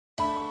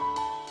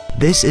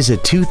This is a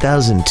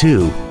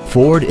 2002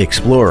 Ford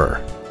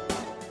Explorer.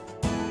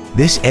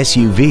 This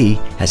SUV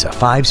has a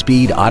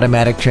 5-speed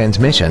automatic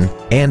transmission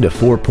and a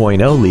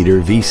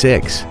 4.0-liter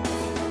V6.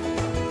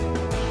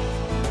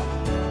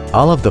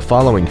 All of the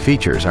following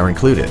features are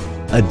included: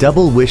 a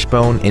double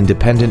wishbone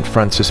independent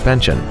front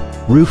suspension,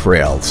 roof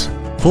rails,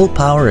 full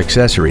power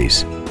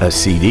accessories, a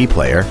CD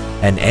player,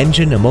 an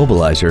engine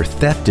immobilizer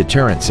theft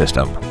deterrent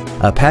system,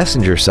 a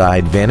passenger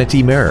side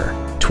vanity mirror,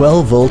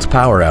 12-volt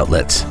power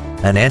outlets,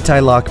 an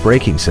anti-lock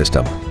braking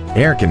system,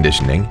 air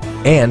conditioning,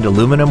 and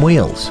aluminum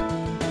wheels.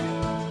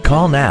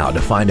 Call now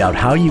to find out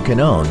how you can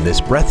own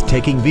this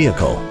breathtaking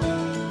vehicle.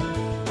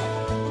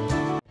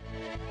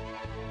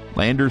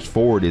 Landers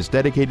Ford is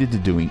dedicated to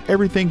doing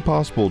everything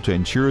possible to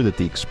ensure that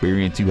the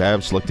experience you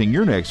have selecting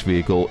your next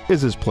vehicle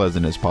is as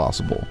pleasant as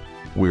possible.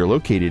 We are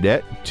located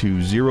at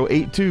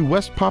 2082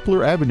 West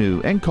Poplar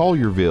Avenue in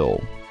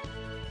Collierville.